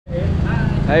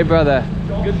Hey brother.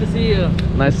 Good to see you.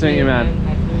 Nice to meet you, man.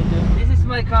 Nice to meet you. This is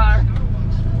my car.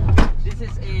 This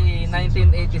is a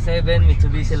 1987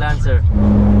 Mitsubishi Lancer.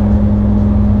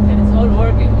 And it's all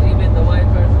working, even the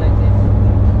wipers like this.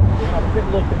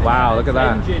 Wow, look at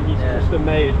that. Engine he's custom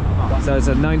made. So it's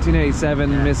a 1987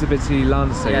 Mitsubishi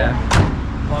Lancer,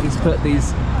 yeah? He's put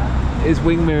his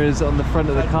wing mirrors on the front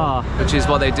of the car, which is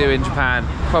what they do in Japan.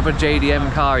 Proper JDM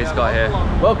car he's got here.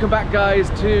 Welcome back, guys,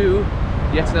 to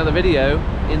yet another video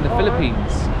in the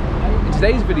Philippines. In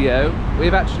today's video,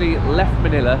 we've actually left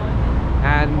Manila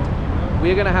and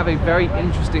we're going to have a very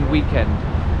interesting weekend.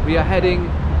 We are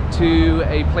heading to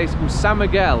a place called San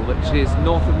Miguel, which is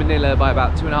north of Manila by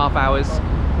about 2.5 hours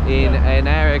in an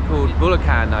area called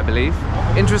Bulacan, I believe.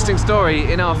 Interesting story,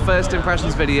 in our first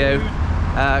impressions video,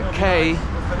 Kay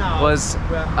was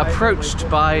approached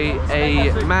by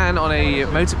a man on a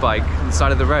motorbike on the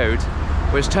side of the road,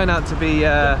 which turned out to be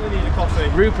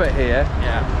Rupert here,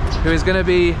 who is going to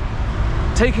be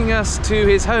taking us to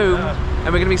his home, and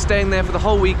we're going to be staying there for the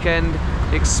whole weekend,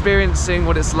 experiencing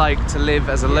what it's like to live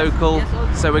as a local.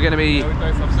 So we're going to be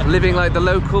living like the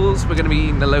locals, we're going to be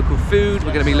eating the local food,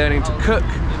 we're going to be learning to cook.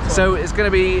 So it's going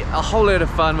to be a whole load of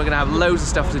fun, we're going to have loads of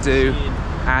stuff to do,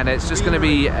 and it's just going to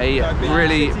be a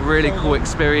really cool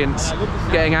experience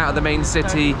getting out of the main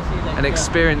city and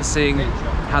experiencing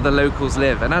how the locals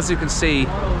live. And as you can see,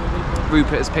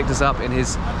 Rupert has picked us up in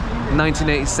his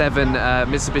 1987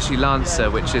 Mitsubishi Lancer,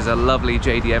 which is a lovely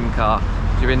JDM car.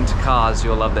 If you're into cars,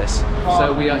 you'll love this.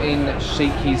 So we are in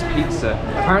Shakey's Pizza.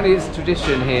 Apparently it's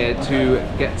tradition here to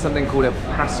get something called a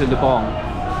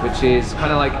Pasalubong, which is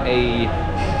kind of like a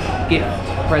gift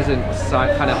present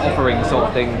kind of offering sort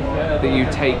of thing that you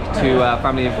take to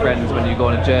family and friends when you go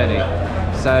on a journey.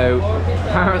 So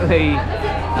apparently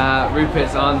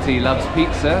Rupert's auntie loves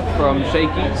pizza from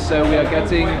Shakey's, so we are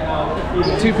getting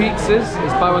 2 pizzas.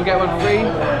 It's buy one get one free,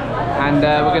 and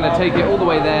we're going to take it all the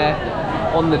way there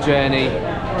on the journey,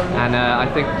 and I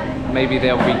think maybe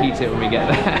they'll reheat it when we get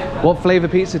there. What flavour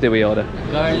pizza did we order?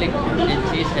 Garlic and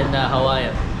cheese and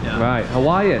Hawaiian. Right,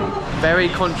 Hawaiian. Very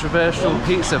controversial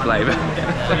pizza flavour.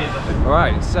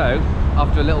 Alright, so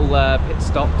after a little pit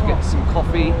stop to get some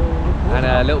coffee and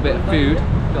a little bit of food,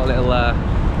 got a little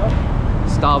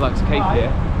Starbucks cake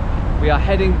here, we are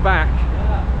heading back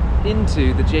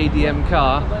into the JDM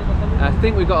car. I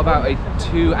think we've got about a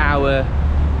 2-hour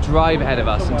drive ahead of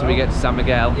us until we get to San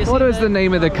Miguel. What is the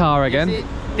name of the car again?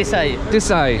 Tisay.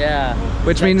 Tisay. Yeah.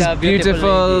 Which means like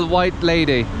beautiful white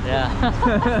lady.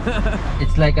 Yeah.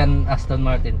 It's like an Aston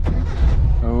Martin.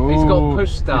 Ooh. He's got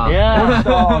push start. Yeah. Push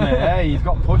start on it, hey, he's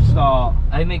got push start.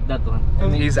 I make that one.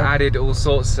 He's added all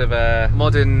sorts of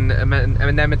modern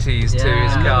amenities to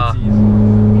his car.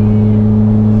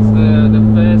 It's the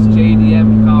first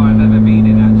JDM car I've ever been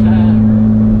in,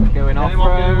 actually. Going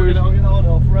off-road. Going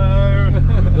off-road.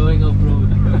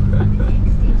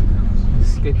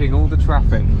 Skipping all the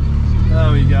traffic.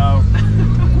 There we go.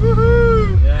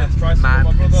 Woohoo! Yes, try some,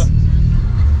 my brother.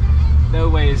 No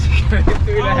way is he going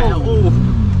through there.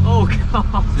 Oh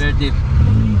god. It's very deep.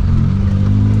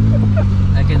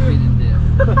 I can fit in there.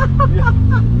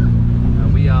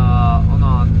 We are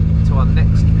on to our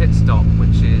next pit stop,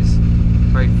 which is a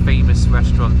very famous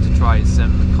restaurant to try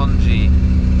some congee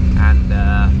and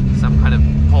some kind of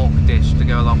pork dish to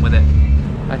go along with it.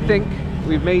 I think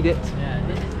we've made it. Yeah,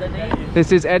 this is the name.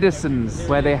 This is Edison's,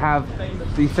 where they have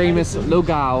the famous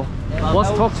Lugaw. What's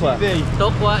Tokwa?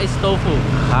 Tokwa is tofu.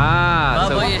 Ah,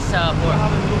 Baboy is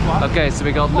pork. okay, so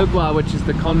we got Lugaw, which is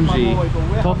the congee,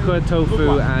 Tokwa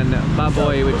tofu, and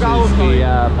Baboy, which is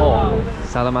the pork.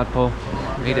 Salamat po.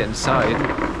 Made it inside.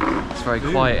 It's very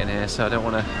quiet in here, so I don't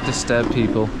want to disturb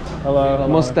people. Hello.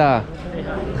 Musta.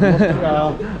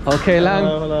 Okay lang.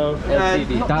 Hello.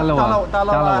 LCD.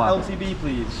 Dalawa. LTB,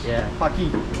 please. Yeah.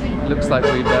 Paki. Looks like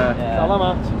we've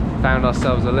found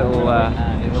ourselves a little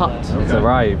hut. It's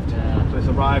arrived. So it's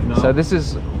arrived now. So this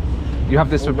is, you have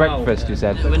this for breakfast, you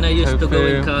said? When I used to go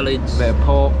in Tofu, college, bit of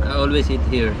pork. I always eat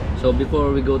here. So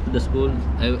before we go to the school,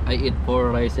 I eat 4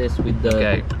 rices with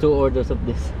the 2 orders of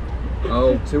this.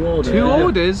 Oh, 2 orders. 2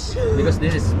 orders? Because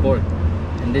this is pork,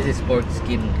 and this is pork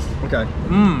skin. Okay.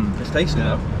 It's tasty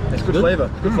though. It's good flavour.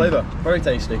 Good flavour. Very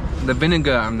tasty. The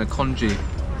vinegar and the congee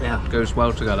goes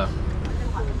well together.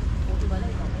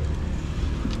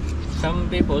 Some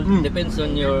people, depends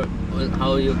on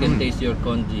how you can taste your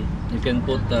congee. You can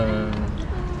put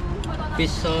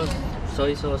fish sauce,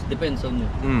 soy sauce, depends on you.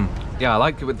 Yeah, I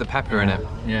like it with the pepper in it.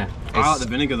 Yeah. I like the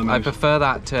vinegar the most. I prefer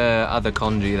that to other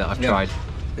congee that I've tried.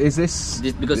 Is this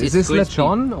because is it's this crispy.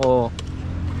 lechon or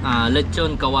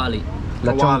lechon kawali?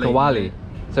 Kawali.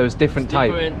 So it's different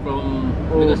type. Different from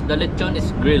because the lechon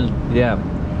is grilled. Yeah.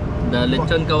 The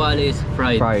lechon kawali is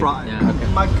fried. Fried. Yeah.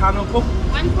 Mechanical.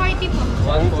 140 po.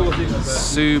 140.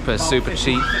 Super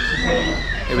cheap.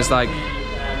 It was like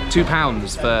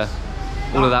 £2 for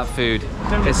all of that food.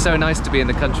 It's so nice to be in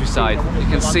the countryside. You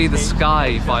can see the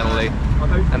sky finally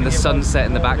and the sunset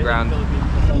in the background.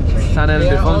 San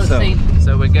Ildefonso.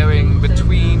 So we're going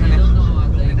between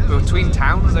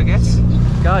towns, I guess.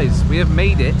 Guys, we have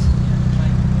made it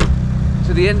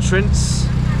to the entrance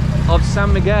of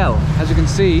San Miguel. As you can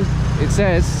see, it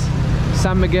says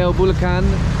San Miguel Bulacan,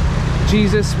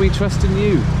 Jesus, we trust in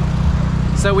you.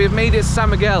 So we have made it to San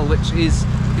Miguel, which is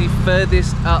the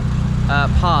furthest up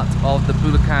part of the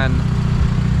Bulacan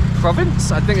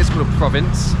province. I think it's called a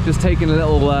province. Just taking a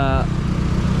little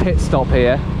pit stop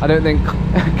here. I don't think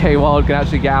K Wild can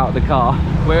actually get out of the car.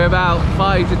 We're about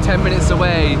 5 to 10 minutes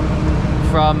away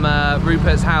from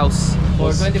Rupert's house.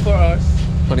 For 24 hours,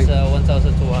 it's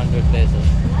 1,200 pesos.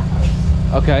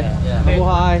 Okay. Yeah. Oh,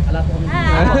 hi.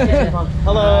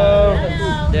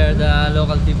 Hello. They're the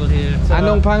local people here.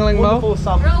 Anong pangalan mo? Wonderful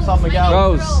San Miguel.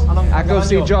 Rose. Ako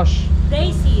si Josh.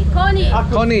 Daisy. Connie.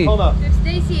 Connie. Connor. There's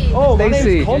Daisy. Oh, my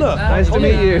Daisy. name's Connor. Nice to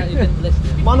meet you.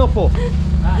 Mano po.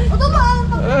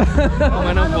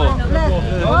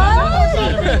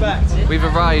 We've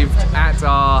arrived at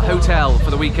our hotel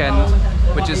for the weekend,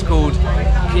 which is called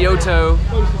Kyoto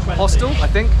Hostel, I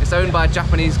think. It's owned by a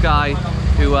Japanese guy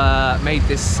who made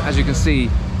this, as you can see,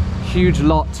 huge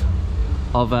lot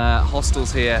of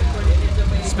hostels here,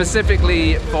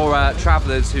 specifically for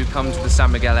travelers who come to the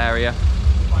San Miguel area.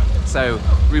 So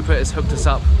Rupert has hooked us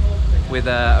up with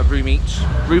a room each.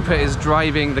 Rupert is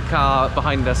driving the car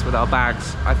behind us with our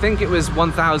bags. I think it was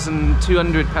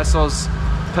 1,200 pesos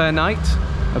per night.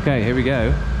 Okay, here we go.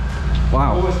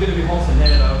 Wow. Oh, it's going to be hot in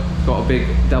here though. Got a big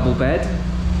double bed.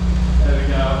 There we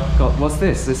go. Got, what's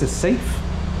this? This is safe?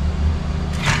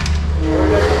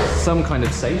 Some kind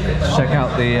of safe. Check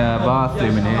out the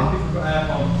bathroom in here.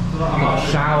 Got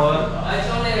a shower,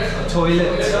 a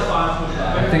toilet.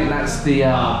 I think that's the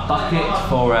bucket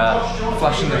for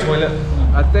flushing the toilet.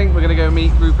 I think we're gonna go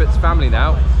meet Rupert's family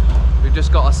now. We've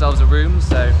just got ourselves a room,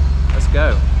 so let's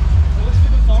go.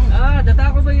 The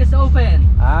Taco Bay is open.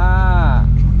 Ah.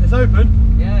 It's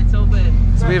open? Yeah, it's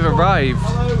open. So we've arrived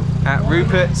at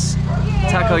Rupert's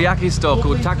takoyaki store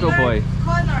called Taco Boy.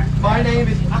 Connor. My name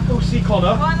is Akosi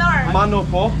Connor. Connor. Mano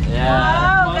po.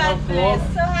 Yeah. Oh, God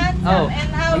bless. So handsome. Oh. And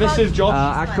how And this about is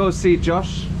Josh. Ako si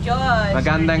Josh. Josh?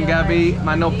 Magandang gabi,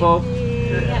 Manopo.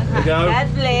 There we go. God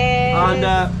bless. And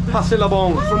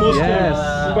Pasalubong from us Yes. too.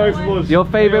 From both of us. Your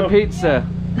favourite There you pizza.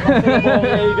 go. Pasalubong,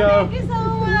 there you go. Thank you so much.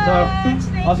 No. Thank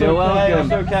That's you. You're okay, welcome.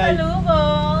 that's okay.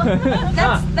 Pasalubong.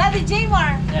 That's Daddy Jamar.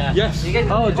 Yeah. Yes. You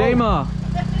can- Oh, Jamar.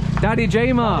 Daddy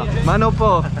Jamar.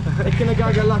 Manopo.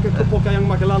 Ikinagagalaka ko po kayang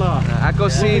makilala. Ako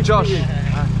si Josh.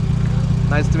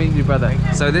 Nice to meet you, brother.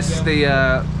 So this is the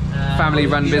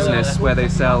family-run business where they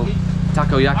sell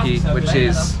takoyaki, which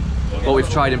is what we've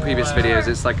tried in previous videos.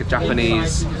 It's like a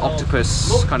Japanese octopus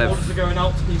kind of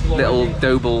little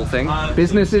dough ball thing.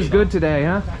 Business is good today,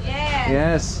 huh? Yes.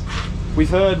 Yes. We've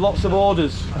heard lots of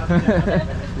orders.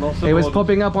 Lots of It was orders.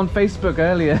 popping up on Facebook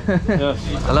earlier. Yes.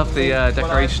 I love the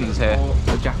decorations here.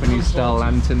 The Japanese style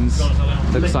lanterns.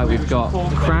 Looks like we've got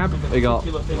crab, we got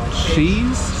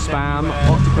cheese, spam,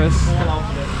 octopus.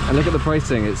 And look at the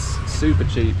pricing, it's super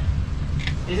cheap.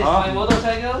 This is my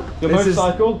motorcycle. Your This is-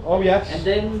 motorcycle? Oh yes. And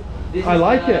then this I is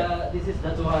like the, it. This is the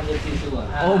 200cc one.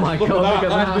 Oh my Look god, at look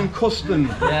that. at That's been that. custom.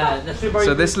 Yeah, that's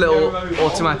So this little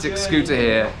automatic scooter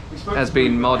here has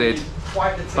been modded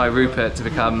by Rupert to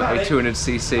become a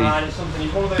 200cc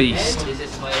beast. This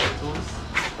is my tools.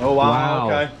 Oh wow. Wow.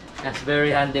 Okay. That's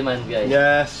very handyman, guys.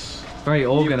 Yes. Very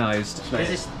organised. This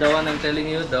is the one I'm telling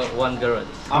you, the one garage.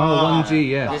 Oh, 1G,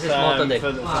 yeah. This is Motodeck.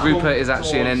 Rupert is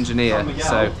actually an engineer,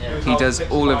 so he does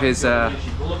all of his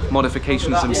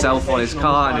modifications himself on his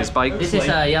car and his bikes. This is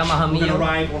a Yamaha Mio.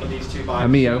 A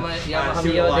Mio. Yamaha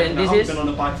Mio. Then this is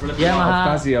Yamaha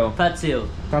Fazio. Fazio.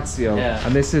 Fazio. Yeah.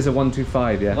 And this is a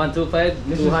 125, yeah?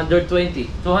 125, 220.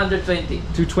 220.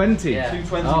 220? Yeah.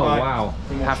 220 Oh, bike. wow.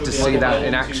 Have to see that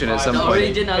in action at some The point.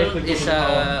 original is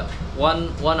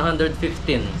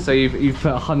 115. So you've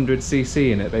put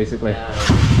 100cc in it, basically. Yeah.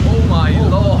 Oh my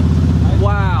lord!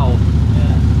 Wow!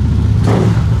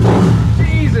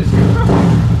 Jesus!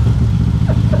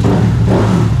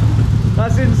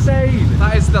 That's insane!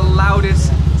 That is the loudest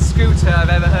scooter I've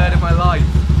ever heard in my life.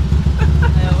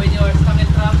 When you're stuck in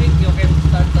traffic, you can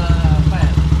start the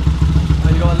fan. Oh,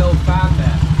 you got a little fan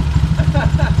there.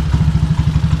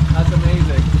 That's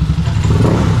amazing.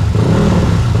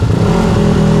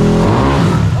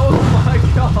 Oh my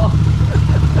god!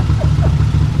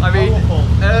 I mean,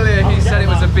 earlier he said it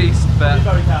was a beast.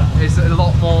 It's a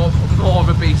lot more of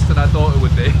a beast than I thought it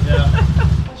would be.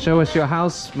 Yeah. Show us your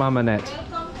house, Mama Net.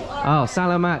 Oh,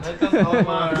 salamat.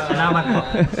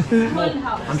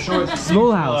 I'm sure it's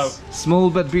Small house, small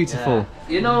but beautiful.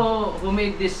 You know who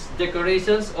made these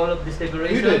decorations? All of these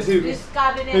decorations? Who did? This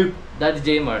cabinet. Who? Daddy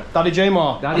Jamar. Daddy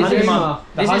Jamar. Daddy The handyman. Jamar.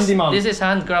 The handyman. This is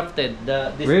handcrafted.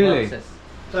 This Really? boxes.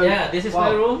 So- Yeah, this is my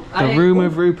room. The room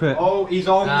of Rupert. Oh, he's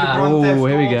on the Ah. Grand Theft Oh,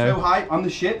 here we Auto go. hype on the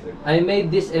ship. I made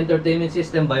this entertainment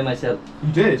system by myself.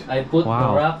 You did? I put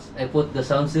Wow. the racks, I put the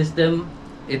sound system.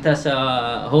 It has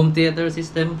a home theater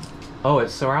system. Oh,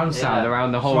 it's surround sound Yeah. around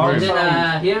the whole Surround And room.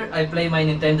 then here I play my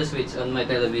Nintendo Switch on my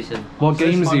television. What So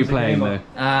this games are you one's a playing gamer.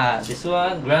 though? This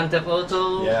one, Grand Theft Auto,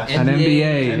 Yeah. An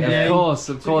NBA, NBA. of course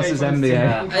it's 2K22.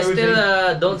 NBA. I still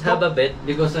don't have a bed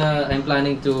because I'm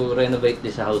planning to renovate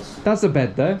this house. That's a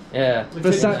bed though. Yeah.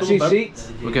 Versace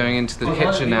sheets. We're going into the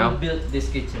kitchen now. Built this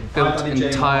kitchen. Built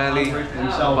entirely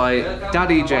by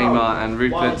Daddy Jamar and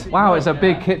Rupert. Wow, it's a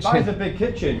big That is kitchen. a big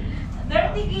kitchen.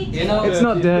 Dirty kitchen. You know, It's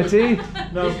not dirty.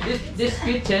 No. this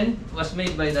kitchen was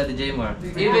made by Daddy Jamar.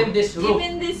 Even this roof.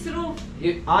 Even this roof.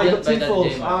 You Ah, you built got by two Daddy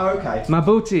floors. Jamar. Oh, okay.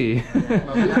 Mabuti.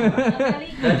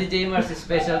 Daddy Jamar's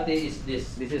specialty is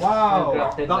this. This is Wow,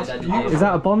 handcrafted by that's Daddy beautiful. Is Jamar.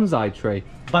 that a bonsai tree?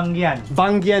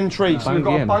 Bangyen tree. So we've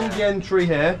got a Bangyen. Bangyen tree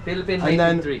here. Philippine And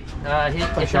then- native tree. It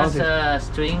has Specialty. a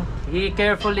string. He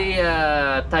carefully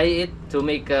tie it to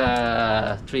make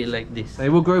a tree like this. They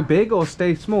will grow big or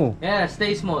stay small. Yeah,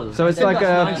 stay small. So it's like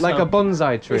a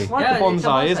bonsai tree. It's like Yeah, a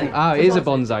bonsai, it's a isn't it? Ah, it is a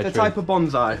bonsai It's a tree. type of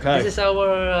bonsai. Okay. This is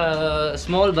our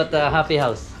small but happy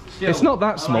house. It's not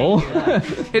that small.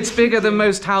 It's bigger than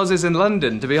most houses in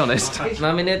London, to be honest.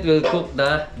 Maminet will cook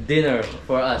the dinner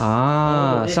for us.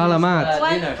 Ah, This is, salamat.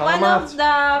 One of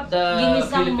the The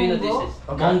ginisang Filipino munggo. dishes.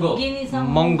 Mongo. Ginisang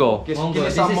Mongo. Mongo.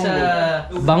 This some is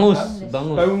mongo. bangus.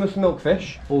 Bangus. Boneless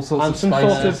milkfish. All sorts And of some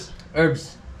sort spices. of Herbs.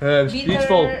 herbs.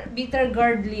 Beautiful. Bitter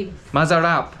gourd leaf.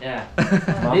 Mazarap. Yeah.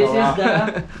 This is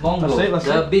the mongo. That's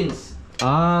The it. beans.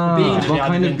 Ah, Beans. what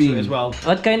kind of bean? As well.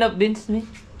 What kind of beans, me?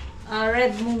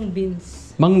 Red mung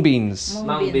beans. Mung beans.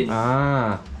 Mung beans.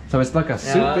 Ah, so it's like a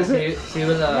soup, is it? She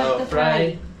will Not to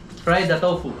fry the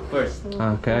tofu first.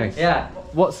 Okay. Yeah.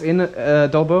 What's in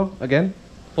adobo again?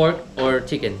 Pork or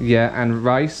chicken. Yeah, and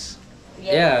rice.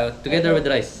 Yeah, together with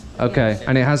rice. Okay,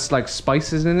 and it has like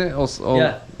spices in it, or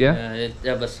yeah? It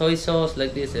have a soy sauce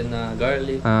like this and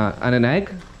garlic. And an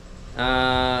egg.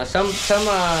 Some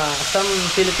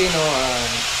Filipino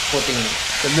putting.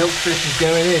 The milkfish is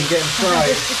going in, getting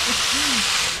fried.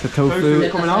 The tofu Tofu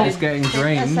is coming out. is getting Set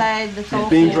drained. aside the tofu. It's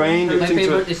being drained. My It's into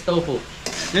favorite it. is tofu.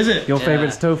 Is it? Your Yeah.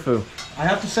 favorite's tofu. I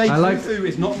have to say, I like- tofu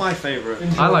is not my favorite.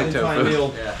 I like Entire tofu.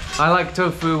 meal. Yeah. I like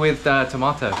tofu with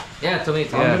tomato. Yeah,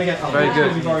 tomato. I'm Yeah. gonna get that. Very It's good.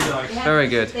 gonna be very nice. You have Very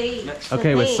to good. saute-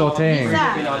 Okay, we're sauteing. Been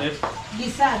Gisa. added.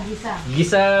 Gisa.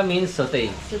 Gisa means saute.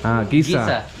 Gisa.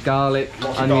 Gisa. Garlic,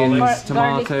 Lots of onions, garlic.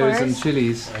 tomatoes, Garlic and first.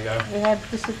 chilies. There you go. We have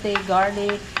to saute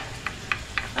garlic.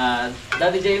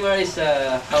 Daddy Jamar is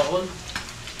how old?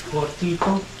 42.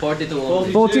 42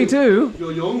 old. 42?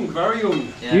 You're young, very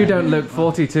young. Yeah. You don't look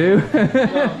 42.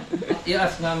 You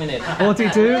ask Maminet.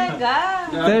 42? Talaga?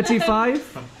 35?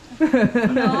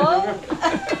 No.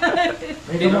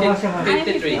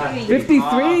 53.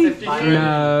 53?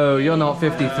 No, you're not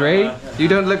 53. You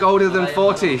don't look older than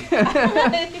 40.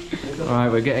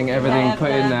 Alright, we're getting everything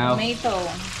put in now. Tomato.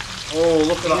 Oh,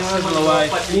 look at that sizzle away.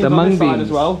 The On mung this side beans.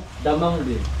 as well. The mung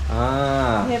bean.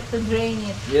 Ah, We have to drain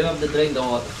it. You have to drain the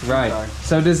water. right.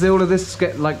 So does all of this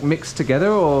get like mixed together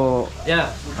or? Yeah,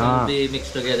 it Ah. will be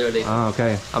mixed together later. Ah,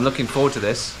 okay. I'm looking forward to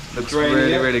this. Looks Draining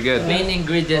really, it. really good. Main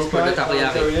ingredients for the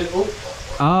takoyaki.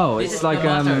 Oh, This it's is like the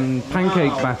butter.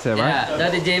 pancake batter, right? Yeah,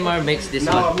 Daddy Jamar makes this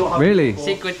No, I'm one. not having Really? it.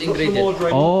 Secret Put some more ingredient.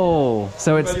 draining. Oh,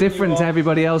 so it's different to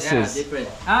everybody Yeah, else's. different.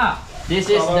 This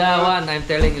is the one I'm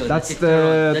telling you. That's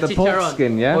chicharron. the pork chicharron.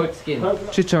 skin, yeah? Pork skin.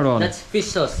 Chicharron. That's fish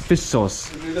sauce. Fish sauce.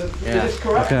 Is this Yeah.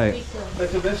 correct? Okay.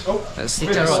 Look at this. Oh. Let's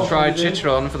Chicharron. try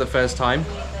chicharron for the first time.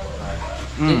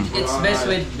 It's best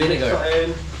with vinegar.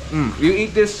 You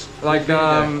eat this like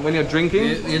when you're drinking?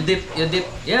 You dip.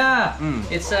 Yeah,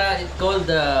 it's called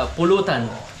pulutan.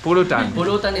 Pulutan.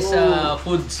 Pulutan is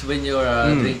foods when you're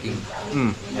drinking.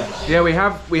 Yeah,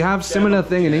 we have similar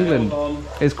thing in England.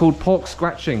 It's called pork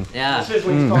scratching. Yeah. This is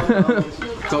when you start.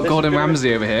 Got Gordon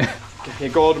Ramsay over here. Yeah,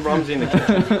 Gordon Ramsay in the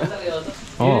kitchen.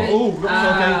 Oh, Oh, looks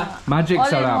okay. magic All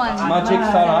in sarap. one. Magic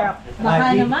sarap. Baka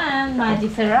naman,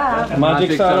 magic sarap. Magic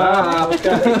sarap.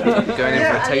 Going in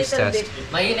for a taste little test.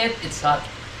 bit. Mainit, it's hot.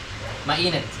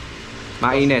 Mainit.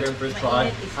 Mainit.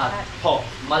 Mainit is hot. Hot.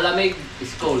 Malamig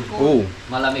is cold. Ooh.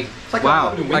 Malamig.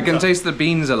 Wow. I can taste the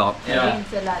beans a lot. Yeah.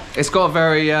 Means a lot. It's got a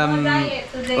very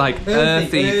Diet today. like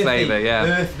earthy flavour, yeah.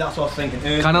 Earth, that's what I was thinking.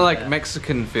 Earth. Kind of like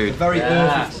Mexican food. Very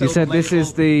Yeah. earthy. You said this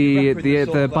is the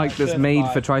bike that's made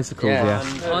for tricycles, yeah.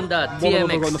 On the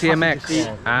TMX.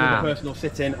 TMX. Ah, Person will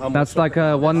sit in. And that's like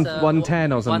a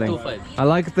 110 or something. 125. I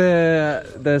like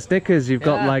the stickers. You've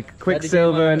got Yeah. like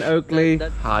Quicksilver and Oakley.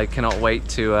 That- I cannot wait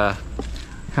to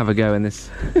have a go in this.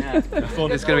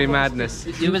 It's gonna be madness.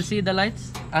 You will see the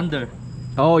lights under.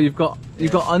 Oh, you've got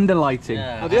underlighting.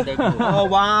 Yeah, Have you? under blue. Oh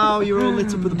wow, you're all lit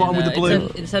up at the bottom with the blue.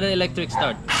 It's an electric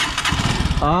start.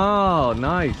 Oh,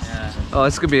 nice. Yeah. Oh,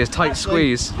 this could be a tight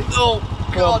squeeze. Oh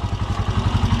god.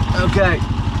 Okay,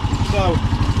 So,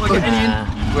 we're getting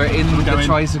in. we're in the going.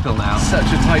 tricycle now. Such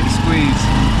a tight squeeze.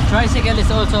 Tricycle is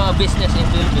also a business in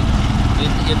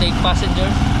Philippines. You take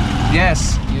passengers,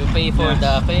 Yes. you pay for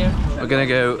the fare. We're gonna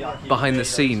go behind the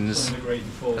scenes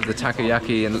of the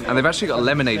takoyaki, and they've actually got a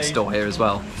lemonade store here as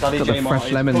well. Got the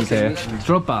fresh lemons here.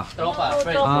 Tropa. Tropa,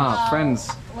 friends. Ah, friends.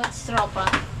 What's tropa?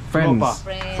 Friends.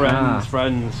 Friends, Ah.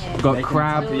 friends. We've got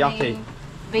crab. Takoyaki.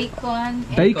 Bacon.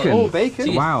 and Bacon. Oh,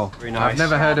 bacon. Wow. Very I've nice.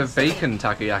 never heard of bacon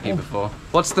takoyaki before.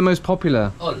 What's the most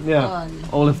popular? All. Yeah. corn.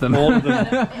 All of them. All of them.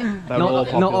 They're all Not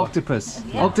popular. octopus.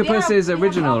 Yeah, Octopus we is have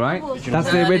original, right? octopus.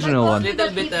 That's the original one.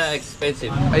 Little bit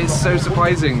expensive. It's so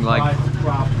surprising, like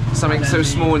something so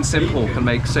small and simple can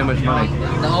make so much money.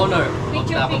 The owner of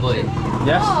Picture, Baboy.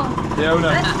 Yes, Oh, the owner.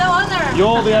 that's the owner.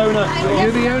 You're the owner.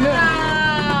 You're the owner?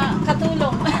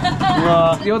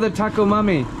 Katulong. You're the taco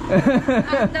mummy.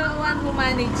 I'm the one who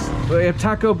managed We have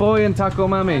taco boy and taco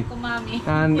mummy. Kumami.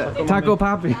 And taco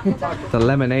papi. The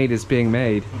lemonade is being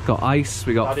made. Got ice,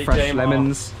 we got Daddy fresh J-Mar.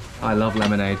 lemons. I love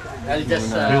lemonade. I'll just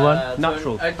You want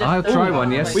natural? I'll try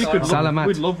one, yes. We could Salamat.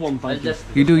 We'd love one, I'll thank you. just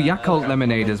You do Yakult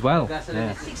lemonade as well.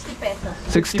 60 pesos.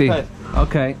 60.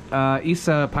 Okay.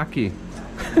 Isa Paki.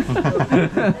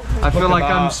 I feel like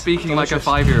I'm that. speaking like a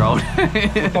 5-year-old.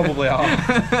 Probably are.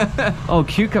 Oh,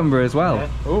 cucumber as well.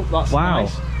 Oh, that's Wow.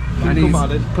 nice. And Cucumber he's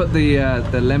added. put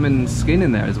the lemon skin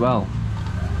in there as well.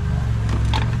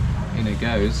 In it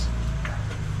goes.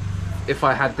 If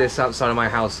I had this outside of my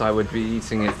house, I would be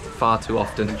eating it far too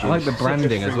often. I like the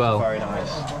branding as well. Very nice.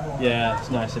 Yeah,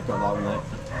 it's nice they've got that on there.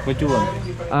 What do you want?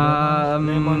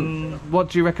 What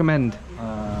do you recommend?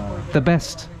 The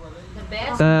best. The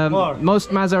best. The More. most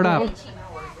mazarap.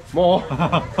 More.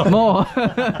 More.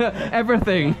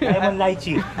 Everything.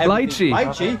 Lychee. Lychee.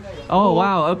 Lychee? Oh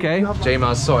wow, okay.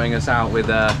 Jamar's sorting us out with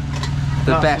the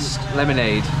best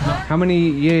lemonade. How many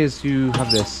years do you have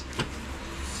this?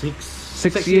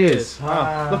 6 years.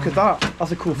 Ah, look at that.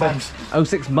 That's a cool thing. Oh,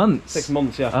 6 months. 6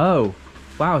 months, yeah. Oh,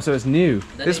 wow, so it's new.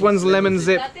 This one's lemon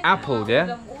zip apple,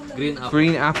 yeah? green apple.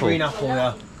 Green apple. Green apple,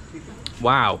 yeah.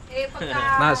 Wow,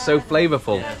 that's so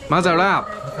flavorful. Mazarap.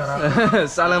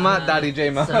 Salamat, Daddy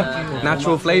Jema.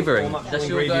 Natural flavoring. The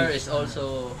sugar is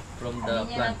also from the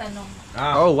plant.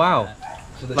 Oh, wow.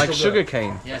 Like sugar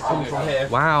cane. Yes, sugar.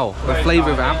 Wow, the flavor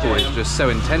of apple is just so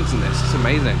intense in this. It's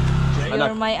amazing.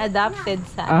 You're my adopted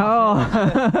son. Oh,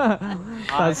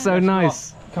 that's so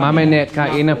nice. Mame net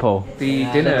kaina po. The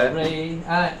dinner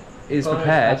is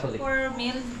prepared. For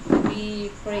meal, we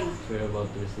pray. We're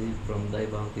about to receive from Thy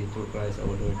Bounty through Christ our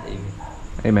Lord. Amen.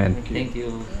 Amen. Thank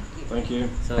you. Thank you.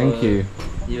 So, Thank you.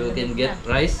 You can get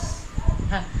rice.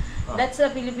 That's a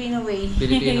Filipino way.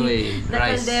 Filipino way. The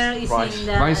Rice. caldero is in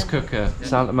the... Rice cooker.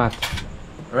 Salamat.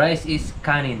 Rice is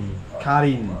kanin.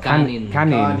 Karin. Kanin.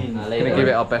 Kanin. Kanin. Gonna give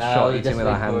it our best shot we eating just with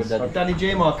our wait for hands. the- Daddy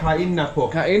Jema, kain na po.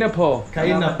 Kaina po.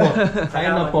 Kain na po.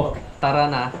 Kain na po.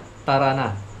 Tarana.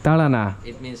 Tarana. Dalana.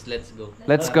 It means let's go.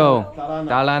 Let's go.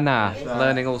 Dalana.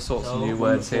 Learning all sorts of new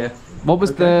words here. What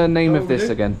was the name of this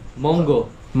again? Mongo.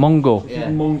 Mongo. Yeah.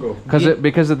 Mongo.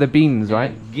 Because of the beans,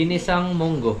 right? Ginisang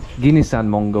mongo. Ginisan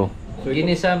mongo.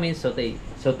 Ginisa means sauteed.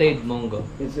 Sauteed mongo.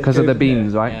 Because of the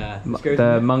beans, right? Yeah.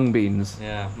 The mung beans.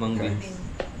 Yeah, mung beans.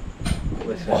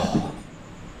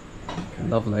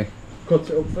 Lovely. Cut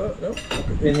it up first. No?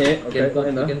 In here. You Okay. can put,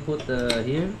 in you there. can put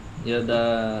here. Yeah,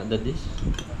 the dish.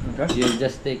 Okay. You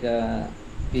just take a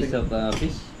piece of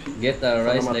fish. Get a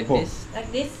rice like this.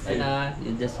 Like this? And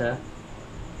you just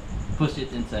push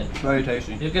it inside. Very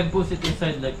tasty. You can push it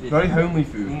inside like this. Very homely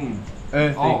food.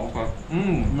 Earthy.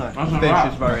 Nice.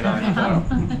 Fish is very nice.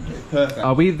 Perfect.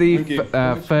 Are we the Thank you.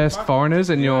 first foreigners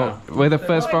in your... We're the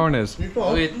first foreigners.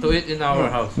 To eat in our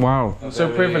house. Wow. I'm so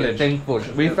Very privileged. thankful.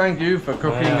 We thank you for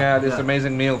cooking this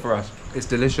amazing meal for us. It's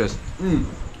delicious. Mm.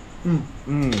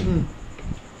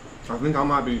 I think I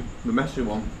might be the messy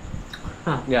one.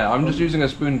 Yeah, I'm just using a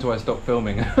spoon until I stop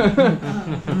filming.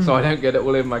 So I don't get it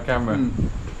all in my camera.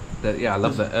 I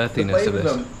love the earthiness of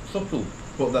this. Subtle,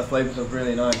 but their flavours are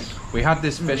really nice. We had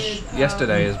this fish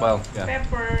yesterday as well. Yeah.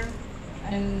 Pepper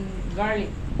and garlic.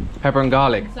 Pepper and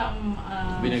garlic. Some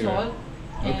Vinegar. salt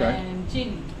and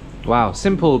chili. Wow,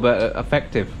 simple but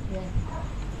effective. Yeah.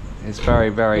 It's very,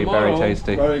 very, very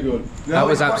tasty. Very good. That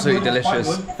was absolutely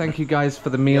delicious. Thank you guys for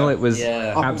the meal. It was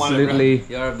absolutely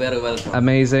You're very welcome.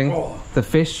 amazing. The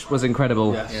fish was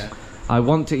incredible. Yes. Yeah. I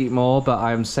want to eat more, but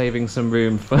I'm saving some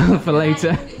room for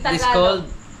later. It's called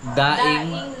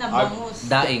daing na bangus.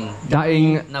 daing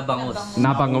Daing na bangus.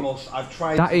 nabangos. I've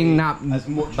tried Daing to eat as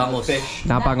much Bangus. of the fish.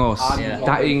 nabangos. Yeah.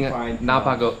 Daing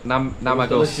namagos.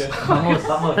 Bangus.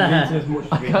 As much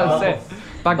I can't say it.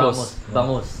 Bagos.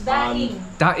 Bangus. Daing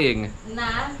Daing na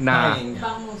na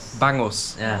bangus.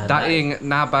 bangos. Yeah. Daing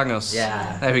na bangos.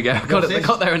 Yeah. There we go. Got it.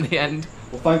 Got there in the end.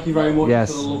 Well, thank you very much Yes.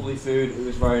 for the lovely food. It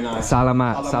was very nice.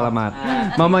 Salamat, salamat.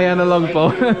 Mamaya na lang po.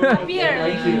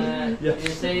 Beer.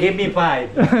 Give me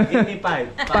 5. Give me 5.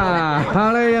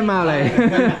 Pale male.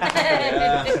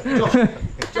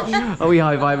 Are we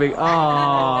high-fiving?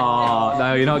 Oh,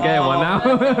 no, you're not getting one now.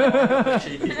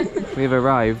 We've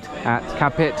arrived at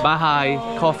Kapit Bahay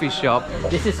coffee shop.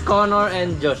 This is Connor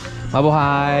and Josh.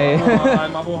 Mabuhay. Hi,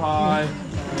 Mabuhay.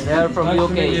 They're from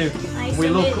UK. Nice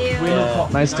to meet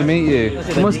you. Nice to meet you.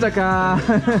 Kumusta ka?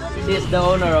 She is the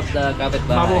owner of the Kapit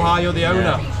Bahay. Mabuhay, you're the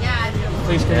owner.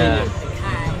 Pleased to meet you.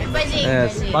 Bajing.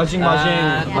 Yes. Bajing,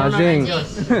 bajing. Bajing.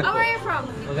 Where are you from?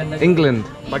 England.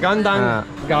 Magandang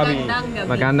gabi.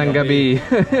 Magandang gabi.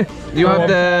 You have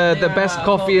the best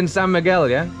coffee in San Miguel,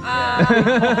 yeah?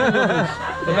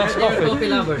 The best Coffee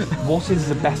lovers. What is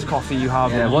the best coffee you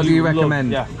have? Yeah, what do you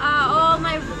recommend? Yeah.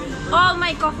 All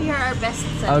my coffee here are best.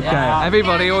 Okay,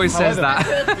 everybody always says that.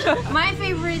 My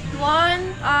favorite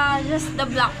one, just the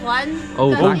black one.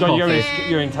 Oh, black God, coffee.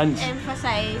 you're intense.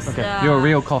 Emphasize the. You're a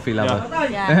real coffee lover.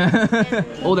 Yeah.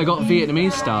 Oh, they got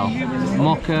Vietnamese style.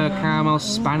 Mocha, caramel,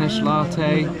 Spanish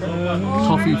latte,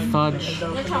 coffee fudge,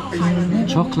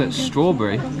 chocolate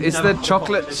strawberry. Is the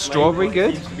chocolate strawberry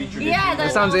good? Yeah,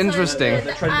 That sounds interesting.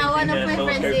 One of my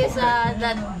friends is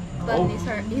that one is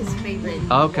his favorite.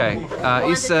 Okay,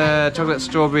 it's chocolate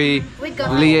strawberry, With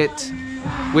coffee.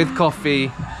 liit, with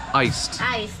coffee, iced.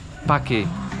 Ice. Paki,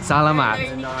 salamat,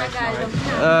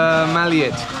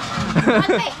 maliit.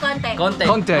 Conte.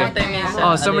 Conte. means,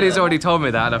 Oh, somebody's already told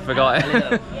me that and I forgot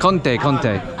it. Conte.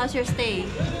 How's your stay?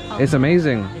 It's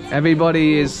amazing.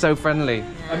 Everybody is so friendly.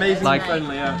 Amazing, Like-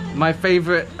 friendly, yeah. My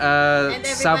favorite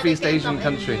Southeast can Asian talk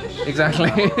country. Exactly.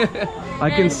 I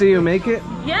can see you make it.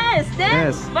 Yes, then.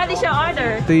 Yes. What is your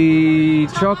order? The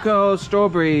choco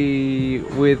strawberry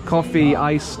with coffee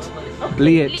iced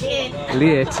liit.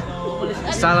 Liit.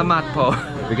 Salamat po.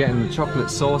 We're getting the chocolate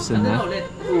sauce in there.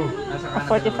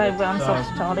 45 grams of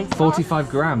chocolate. 45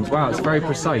 grams. Wow, it's very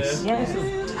precise. Yes.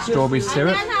 Strawberry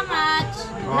syrup. And how much?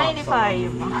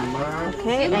 95.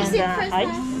 Okay, and ice.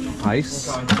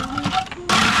 Ice.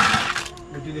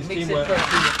 We do this Mix it teamwork.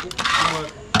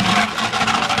 first.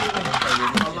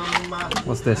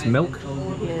 What's this? Milk?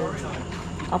 Yes.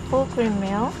 A full cream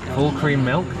milk. Full cream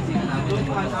milk.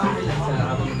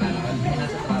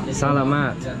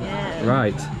 Salamat. Yes.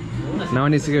 Right. Now I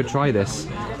need to go try this.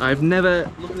 I've never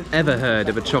ever heard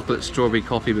of a chocolate strawberry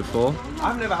coffee before.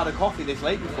 I've never had a coffee this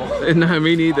late before. No,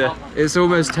 me neither. It's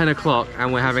almost 10 o'clock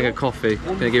and we're having a coffee.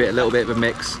 Gonna give it a little bit of a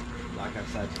mix. Like I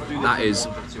said, That is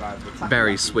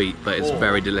very sweet, but it's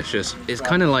very delicious. It's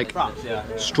kind of like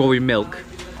strawberry milk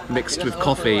mixed with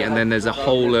coffee, and then there's a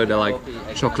whole load of like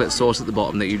chocolate sauce at the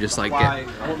bottom that you just like get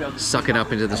sucking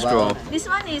up into the straw. This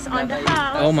one is on the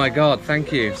house. Oh my god,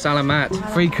 thank you. Salamat.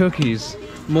 Free cookies.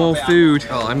 More food.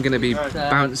 Oh, I'm gonna be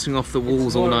bouncing off the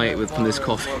walls all night from this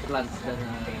coffee.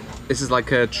 This is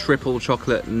like a triple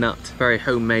chocolate nut. Very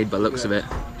homemade by the looks of it.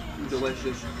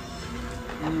 delicious.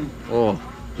 Oh.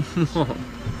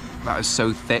 That is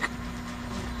so thick.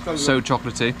 So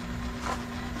chocolatey.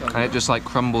 And it just like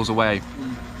crumbles away.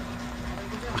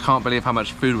 I can't believe how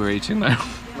much food we're eating now.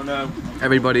 I know.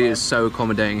 Everybody is so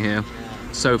accommodating here.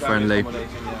 So friendly.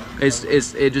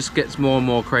 It just gets more and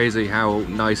more crazy how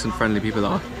nice and friendly people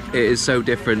are. It is so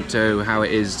different to how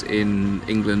it is in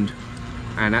England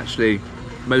and actually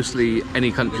mostly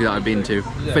any country that I've been to.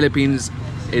 Philippines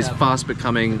is fast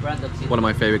becoming one of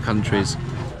my favourite countries.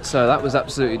 So that was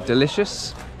absolutely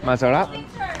delicious. Masarap.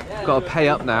 Got to pay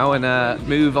up now and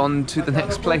move on to the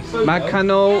next place.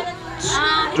 Magkano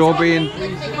strawberry and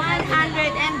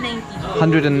 190.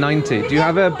 190. Do you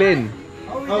have a bin?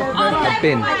 A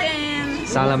bin.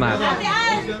 Salamat.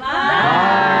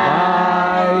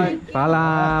 Bye.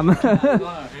 Palam.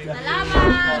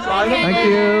 Thank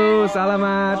you.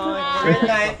 Salamat.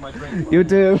 You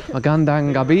too.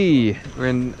 Magandang gabi.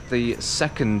 We're in the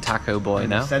second Taco Boy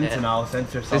now. Centre now,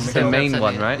 centre. This is the main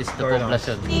one, right? This is the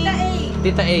population. Tita A.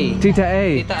 Tita A. Tita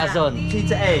A. Tita Azon.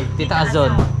 Tita A. Tita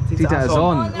Azon. Tita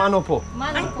Azon. Mano po.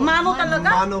 Mano talaga?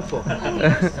 Mano po.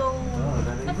 So,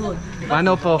 good.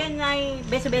 Mano po. Can I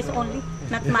beso-beso only?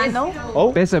 Not mano?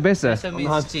 Oh. Besa besa. Eso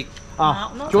means chick.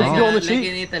 Ah. No. Do you want to go on the Like cheek?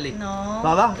 in Italy. No.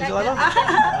 Like that? Is it like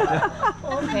that?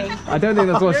 Okay. I don't think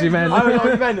that's what she meant. I don't know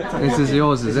what you meant. This is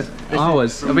yours, is it?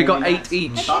 Ours. Have we got 8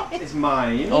 each? That is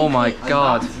mine. Oh my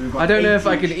god. we've got I don't know 8 if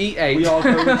I can eat 8. We are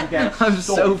going to get I'm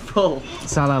so full.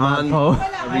 Salamat And po.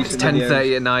 It's It's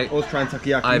 10:30 at night. Always trying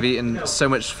takoyaki. I've eaten so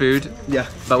much food, Yeah.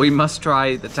 but we must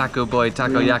try the Taco Boy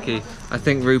takoyaki. I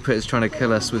think Rupert is trying to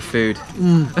kill us with food.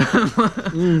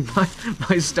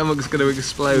 my stomach's going to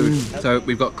explode. So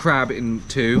we've got crab in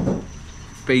 2,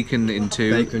 bacon in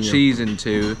 2, Bacon, yeah. cheese in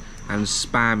 2, and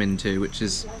spam in 2, which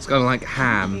is it's kind of like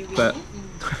ham, but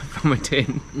from a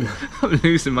tin. I'm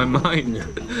losing my mind.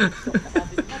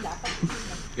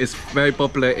 It's very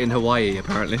popular in Hawaii,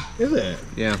 apparently. Is it?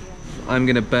 Yeah. I'm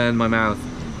gonna burn my mouth.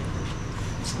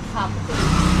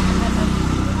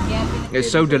 It's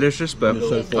so delicious, but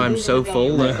I'm so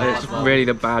full that it's really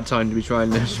the bad time to be trying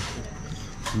this.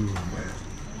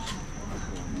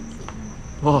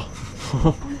 Oh.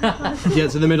 Yeah,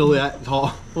 it's in the middle, yeah, it's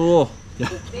hot. Oh. Yeah.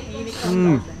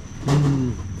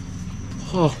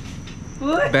 Oh.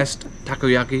 Best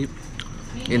takoyaki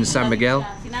in San Miguel.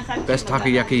 Best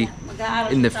takoyaki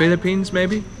in the Philippines,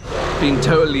 maybe? Being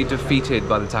totally defeated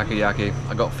by the takoyaki.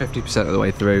 I got 50% of the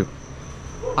way through.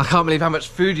 I can't believe how much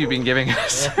food you've been giving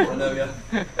us.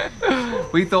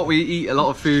 We thought we eat a lot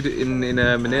of food in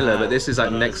Manila, but this is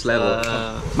like next level.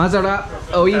 Masarap,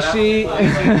 oishi,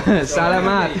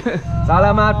 salamat,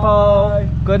 salamat po.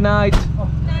 Good night.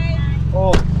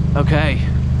 Oh. Okay,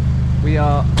 we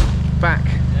are back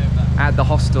at the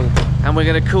hostel, and we're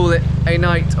gonna call it a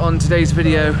night on today's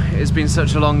video. It's been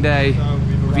such a long day.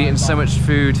 We've eaten so much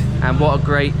food, and what a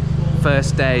great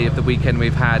first day of the weekend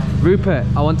we've had. Rupert,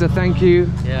 I want to thank you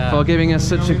for giving us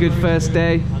such a good first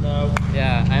day.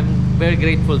 Yeah, I'm very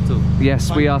grateful too.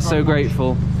 Yes, we are so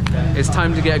grateful. It's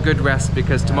time to get a good rest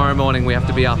because tomorrow morning we have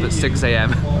to be up at 6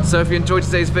 AM. So if you enjoyed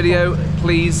today's video,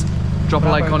 please drop a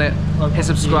like on it, hit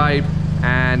subscribe,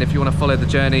 and if you want to follow the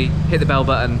journey, hit the bell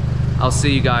button. I'll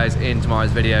see you guys in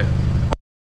tomorrow's video.